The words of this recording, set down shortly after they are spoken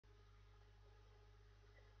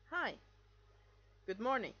Good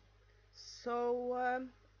morning. So,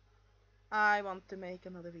 I want to make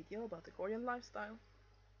another video about the Gorean lifestyle.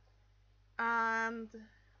 And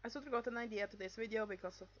I sort of got an idea to this video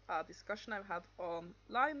because of a discussion I've had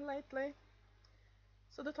online lately.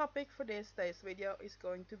 So the topic for this day's video is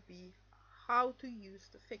going to be how to use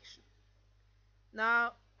the fiction.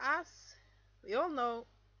 Now, as we all know,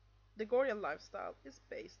 the Gorean lifestyle is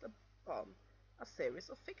based upon a series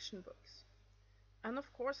of fiction books. And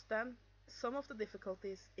of course then, some of the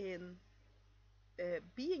difficulties in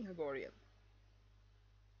being a Gorean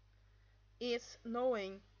is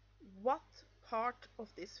knowing what part of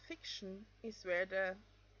this fiction is where the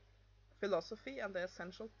philosophy and the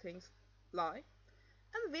essential things lie,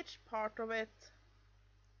 and which part of it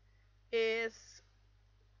is,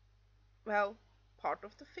 well, part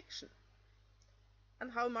of the fiction.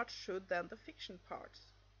 And how much should then the fiction parts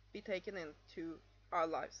be taken into our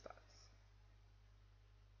lifestyles?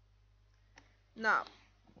 Now,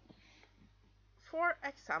 for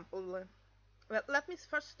example, well, let me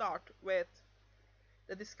first start with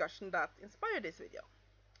the discussion that inspired this video.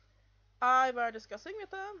 I were discussing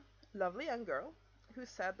with a lovely young girl who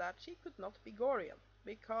said that she could not be Gorean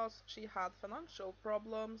because she had financial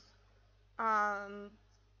problems and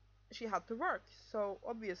she had to work, so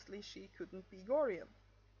obviously she couldn't be Gorean.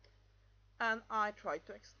 And I tried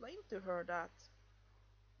to explain to her that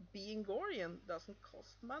being Gorean doesn't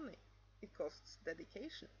cost money, it costs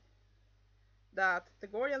dedication. That the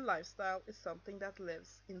Gorean lifestyle is something that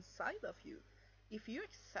lives inside of you. If you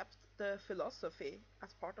accept the philosophy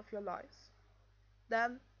as part of your lives,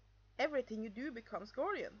 then everything you do becomes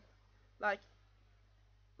Gorean. Like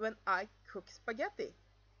when I cook spaghetti,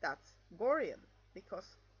 that's Gorean because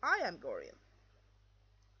I am Gorean.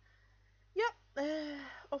 Yeah,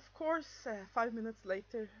 of course, 5 minutes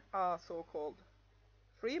later, a so-called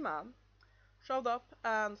free man showed up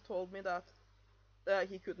and told me that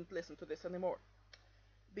he couldn't listen to this anymore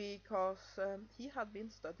because he had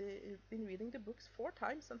been reading the books 4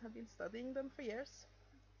 times and had been studying them for years.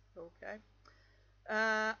 Okay,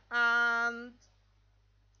 and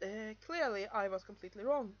clearly I was completely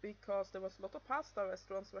wrong because there was a lot of pasta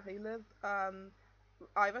restaurants where he lived, and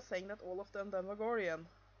I was saying that all of them then were Gorean.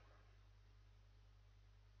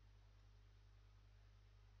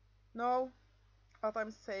 No, what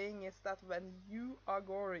I'm saying is that when you are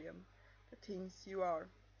Gorean, the things you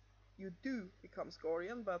do becomes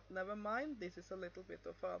Gorean, but never mind, this is a little bit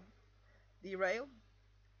of a derail.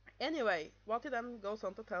 Anyway, what he then goes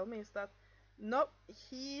on to tell me is that no,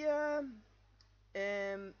 he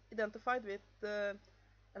identified with,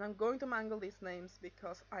 and I'm going to mangle these names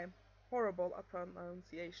because I'm horrible at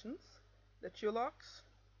pronunciations, the Chulaks,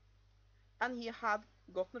 and he had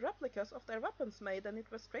gotten replicas of their weapons made and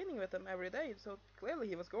it was training with them every day, so clearly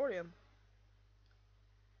he was Gorean.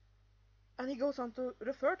 And he goes on to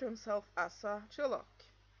refer to himself as a Chulak.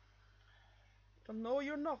 So no,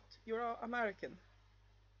 you're not, you're American.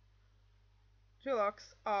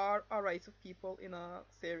 Chulaks are a race of people in a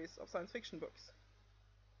series of science fiction books.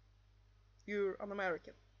 You're an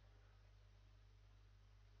American.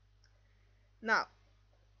 Now,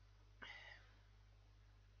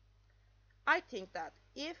 I think that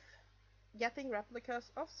if getting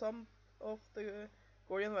replicas of some of the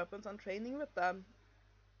Gorean weapons and training with them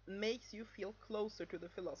makes you feel closer to the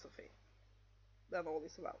philosophy, then all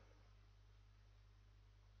is well.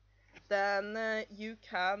 Then you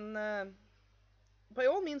can, by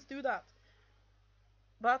all means, do that.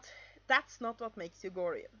 But that's not what makes you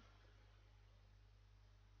Gorean.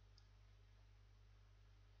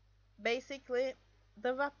 Basically,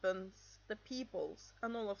 the weapons, the peoples,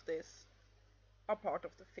 and all of this are part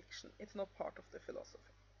of the fiction. It's not part of the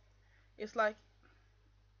philosophy. It's like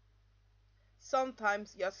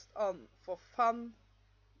sometimes just for fun,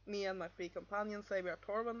 me and my 3 companions say we are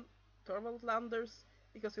Torvaldlanders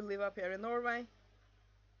because we live up here in Norway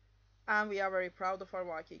and we are very proud of our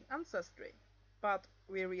Viking ancestry, but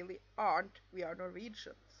we really aren't. We are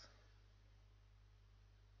Norwegians.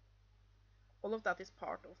 All of that is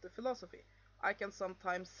part of the philosophy. I can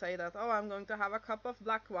sometimes say that, oh, I'm going to have a cup of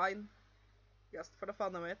black wine just for the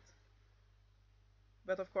fun of it,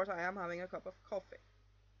 but of course I am having a cup of coffee.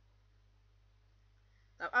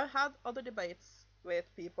 Now, I've had other debates with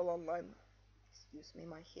people online. Excuse me,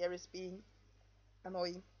 my hair is being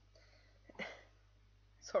annoying.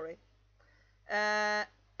 Sorry.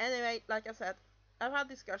 Anyway, like I said, I've had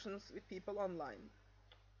discussions with people online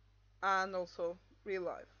and also real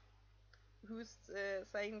life who's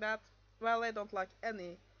saying that, well, I don't like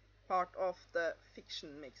any part of the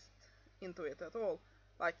fiction mixed into it at all.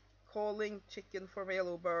 Like calling chicken for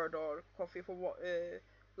yellow bird or coffee for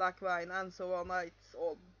black wine and so on, it's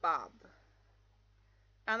all bad.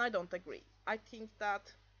 And I don't agree. I think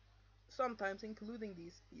that sometimes including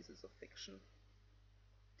these pieces of fiction,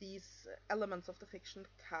 these elements of the fiction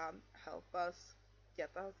can help us get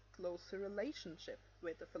a closer relationship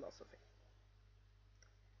with the philosophy.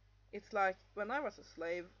 It's like when I was a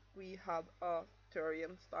slave, we had a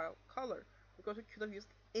Turian style color because we could have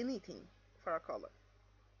used anything for a color.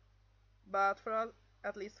 But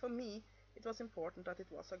at least for me, it was important that it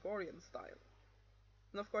was a Gorean style.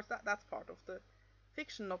 And of course, that's part of the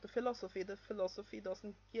fiction, not the philosophy. The philosophy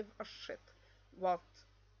doesn't give a shit what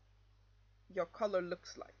your color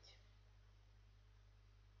looks like.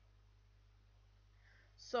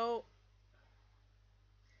 So,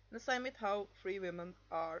 the same with how free women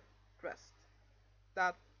are dressed.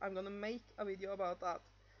 That I'm gonna make a video about that.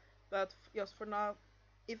 But just for now,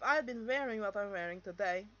 if I had been wearing what I'm wearing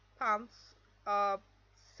today, pants, a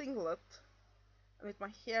singlet, and with my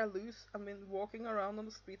hair loose and been walking around on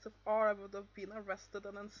the streets of R, I would have been arrested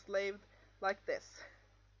and enslaved like this.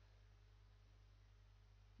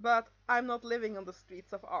 But I'm not living on the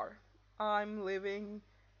streets of R. I'm living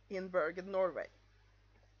in Bergen, Norway.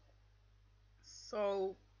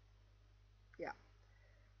 So, yeah.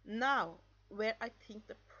 Now, where I think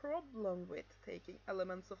the problem with taking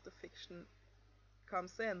elements of the fiction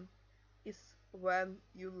comes in is when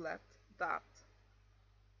you let that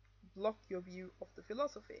block your view of the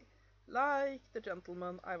philosophy. Like the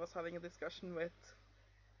gentleman I was having a discussion with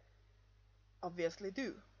obviously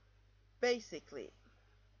do. Basically,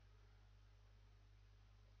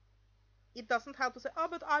 it doesn't help to say, oh,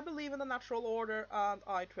 but I believe in the natural order and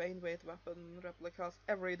I train with weapon replicas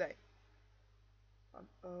every day.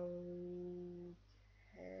 Okay.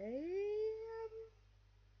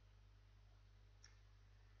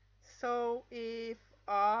 So if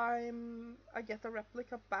I get a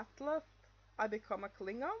replica bat'let, I become a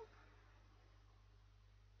Klingon.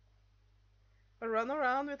 I run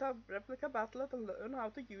around with a replica bat'let and learn how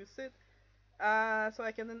to use it, so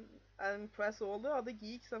I can impress all the other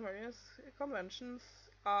geeks and various conventions.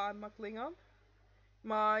 I'm a Klingon.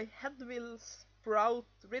 My head will sprout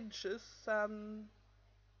ridges and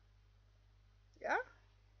yeah,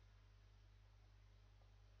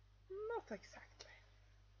 not exactly.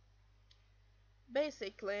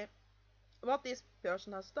 Basically, what this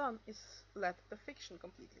person has done is let the fiction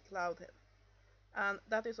completely cloud him. And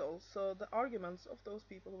that is also the arguments of those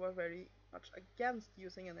people who are very much against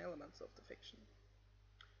using any elements of the fiction.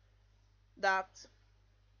 That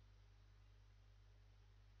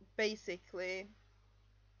basically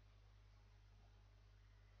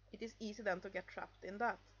it is easy then to get trapped in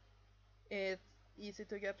that. It's easy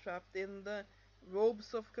to get trapped in the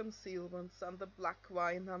robes of concealments and the black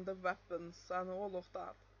wine and the weapons and all of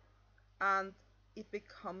that. And it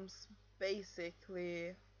becomes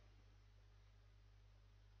basically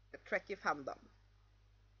a Trekkie fandom.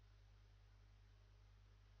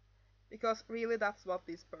 Because really that's what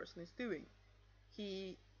this person is doing.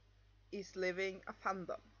 He is living a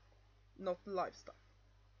fandom, not the lifestyle.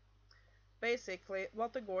 Basically,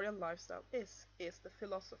 what the Gorean lifestyle is the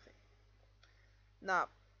philosophy. Now,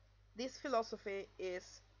 this philosophy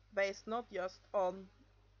is based not just on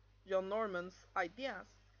John Norman's ideas,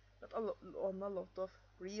 but on a lot of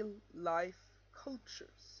real life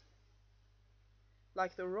cultures.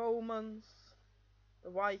 Like the Romans,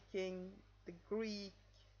 the Viking, the Greek,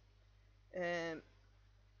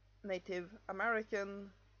 Native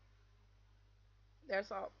American. There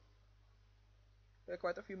are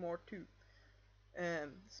quite a few more too.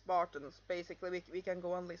 Spartans, basically, we can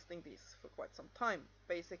go on listing these for quite some time.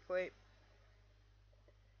 Basically,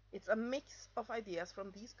 it's a mix of ideas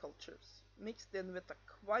from these cultures, mixed in with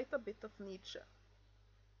quite a bit of Nietzsche.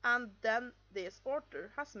 And then this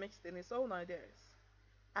author has mixed in his own ideas.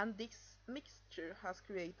 And this mixture has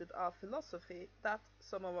created a philosophy that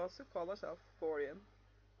some of us who call ourselves Gorean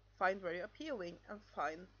find very appealing and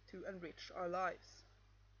find to enrich our lives.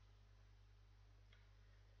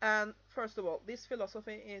 And first of all, this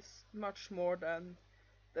philosophy is much more than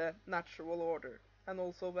the natural order. And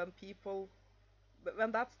also when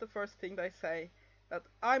that's the first thing they say, that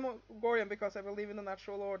I'm a Gorean because I believe in the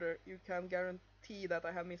natural order, you can guarantee that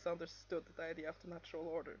I have misunderstood the idea of the natural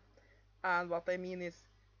order. And what they mean is,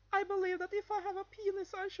 I believe that if I have a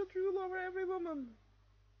penis, I should rule over every woman.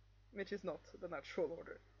 Which is not the natural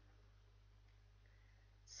order.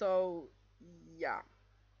 So, yeah.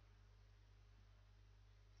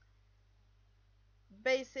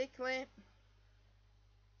 Basically,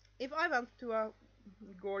 if I went to a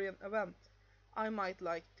Gorean event, I might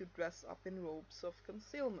like to dress up in robes of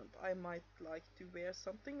concealment. I might like to wear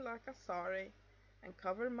something like a sari and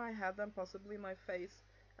cover my head and possibly my face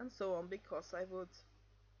and so on, because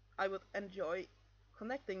I would enjoy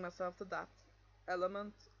connecting myself to that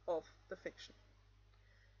element of the fiction.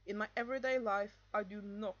 In my everyday life, I do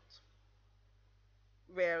not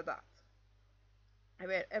wear that. I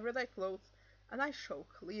wear everyday clothes and I show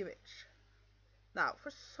cleavage. Now,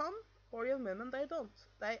 for some Gorean women, they don't.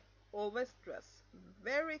 They always dress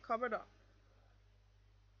very covered up.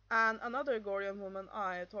 And another Gorean woman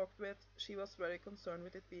I talked with, she was very concerned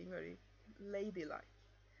with it being very ladylike.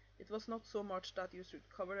 It was not so much that you should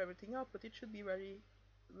cover everything up, but it should be very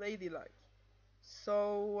ladylike.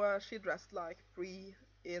 So she dressed like Bree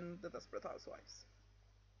in The Desperate Housewives.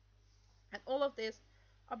 And all of this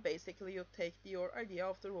are basically you take your idea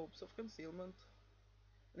of the robes of concealment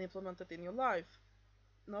and implement it in your life.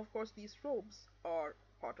 Now, of course, these robes are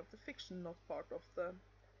part of the fiction, not part of the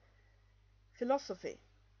philosophy.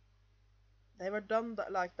 They were done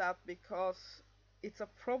like that because it's a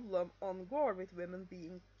problem on Gore with women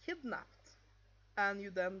being kidnapped. And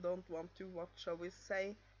you then don't want to, what shall we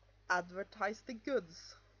say, advertise the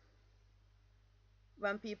goods.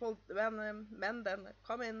 When men then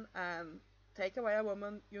come in and take away a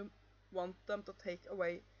woman, you want them to take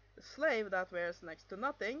away the slave that wears next to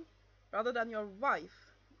nothing, rather than your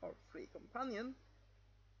wife or free companion,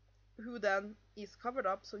 who then is covered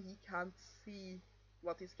up so he can't see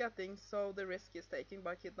what he's getting, so the risk he's taking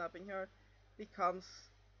by kidnapping her becomes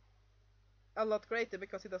a lot greater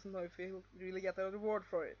because he doesn't know if he'll really get a reward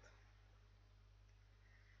for it.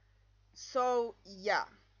 So, yeah.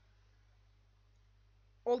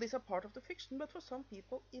 All these are part of the fiction, but for some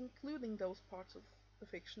people, including those parts of the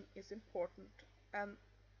fiction is important, and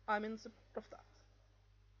I'm in support of that.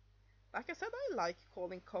 Like I said, I like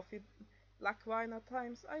calling coffee black wine at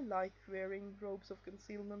times, I like wearing robes of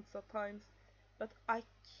concealments at times, but I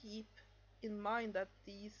keep in mind that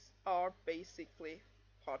these are basically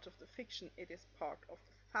part of the fiction, it is part of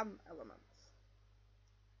the fun elements.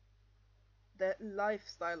 The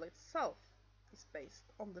lifestyle itself is based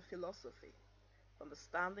on the philosophy.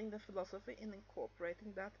 Understanding the philosophy and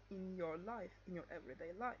incorporating that in your life, in your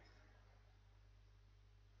everyday life.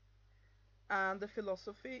 And the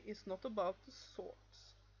philosophy is not about the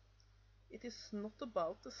swords. It is not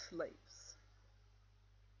about the slaves.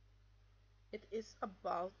 It is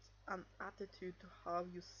about an attitude to how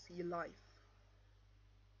you see life.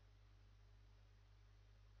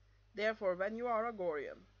 Therefore, when you are a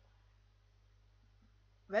Gorean,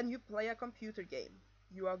 when you play a computer game,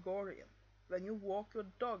 you are Gorean. When you walk your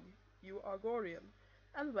dog, you are Gorean.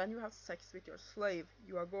 And when you have sex with your slave,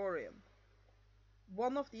 you are Gorean.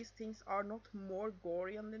 One of these things are not more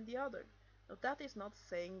Gorean than the other. Now that is not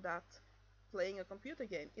saying that playing a computer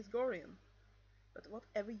game is Gorean. But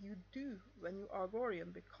whatever you do when you are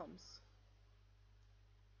Gorean becomes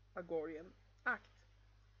a Gorean act.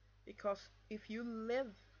 Because if you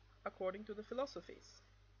live according to the philosophies,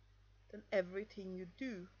 then everything you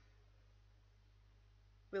do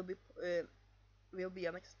will be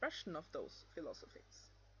an expression of those philosophies.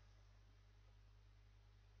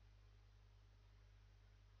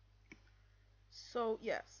 So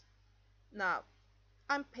yes, now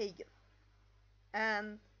I'm pagan,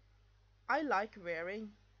 and I like wearing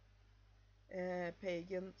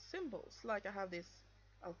pagan symbols. Like I have this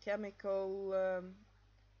alchemical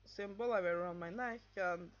symbol I wear around my neck,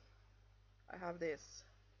 and I have this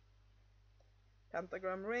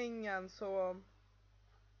pentagram ring and so on.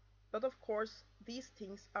 But of course, these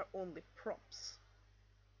things are only props.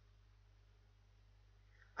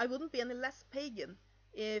 I wouldn't be any less pagan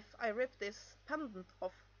if I ripped this pendant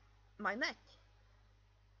off my neck.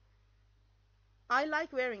 I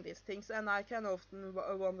like wearing these things, and I can often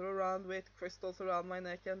wander around with crystals around my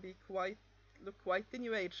neck and look quite the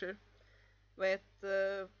new ager with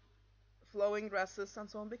flowing dresses and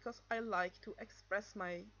so on, because I like to express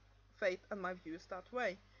my faith and my views that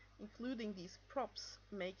way. Including these props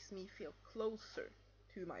makes me feel closer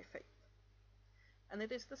to my faith. And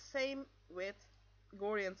it is the same with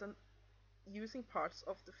Goreans and using parts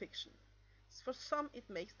of the fiction. For some, it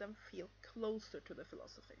makes them feel closer to the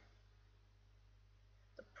philosophy.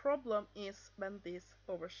 The problem is when this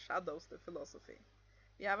overshadows the philosophy.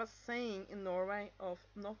 We have a saying in Norway of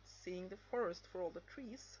not seeing the forest for all the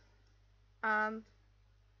trees, and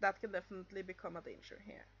that can definitely become a danger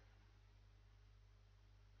here.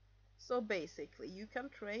 So basically, you can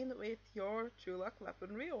train with your Chulak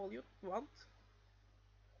weaponry all you want.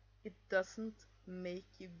 It doesn't make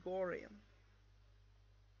you Gorean.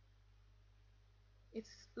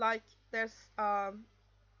 It's like there's a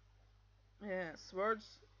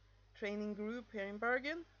swords training group here in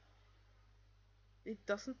Bergen. It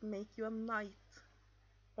doesn't make you a knight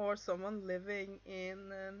or someone living in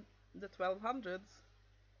the 1200s,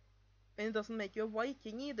 and it doesn't make you a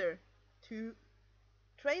Viking either to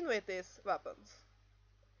train with these weapons.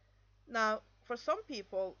 Now, for some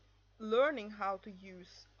people, learning how to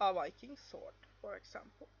use a Viking sword, for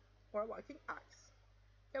example, or a Viking axe,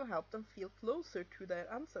 can help them feel closer to their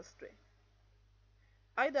ancestry.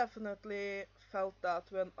 I definitely felt that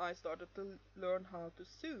when I started to learn how to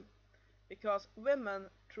sew, because women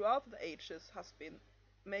throughout the ages has been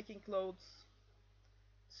making clothes,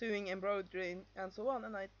 sewing, embroidering, and so on,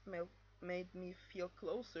 and it made me feel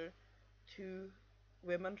closer to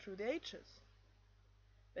women through the ages.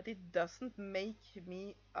 But it doesn't make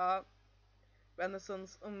me a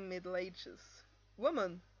Renaissance or Middle Ages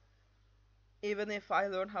woman, even if I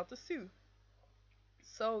learn how to sew.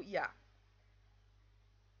 So yeah,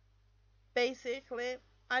 basically,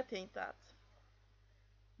 I think that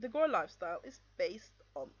the Gore lifestyle is based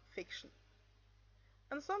on fiction,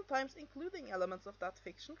 and sometimes including elements of that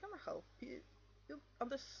fiction can help you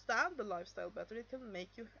understand the lifestyle better. It can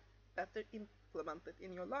make you better implement it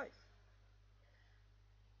in your life.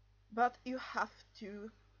 But you have to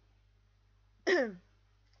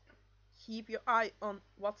keep your eye on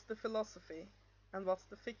what's the philosophy and what's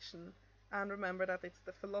the fiction, and remember that it's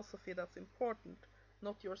the philosophy that's important,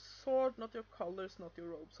 not your sword, not your colors, not your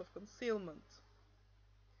robes of concealment,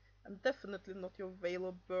 and definitely not your veil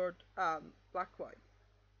of bird and black wine.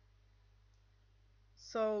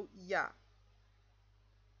 So yeah,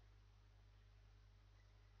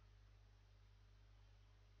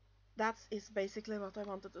 that is basically what I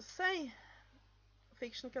wanted to say.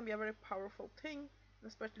 Fiction can be a very powerful thing,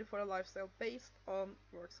 especially for a lifestyle based on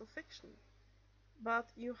works of fiction. But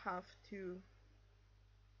you have to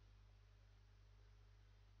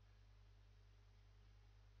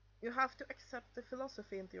accept the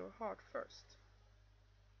philosophy into your heart first.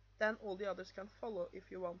 Then all the others can follow if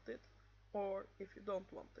you want it or if you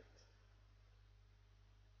don't want it.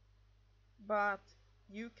 But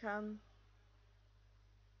you can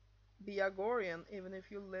be a Gorean even if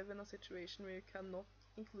you live in a situation where you cannot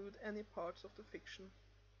include any parts of the fiction.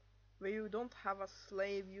 Where you don't have a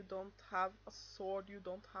slave, you don't have a sword, you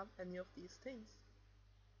don't have any of these things.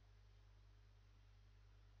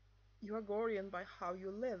 You are Gorean by how you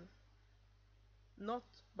live, not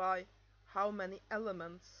by how many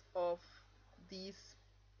elements of these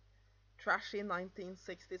trashy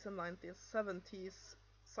 1960s and 1970s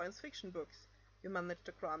science fiction books you manage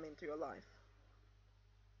to cram into your life.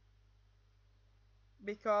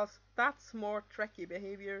 Because that's more Trekkie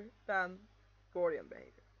behavior than Gorean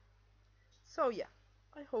behavior. So yeah,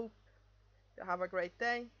 I hope you have a great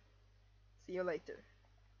day. See you later.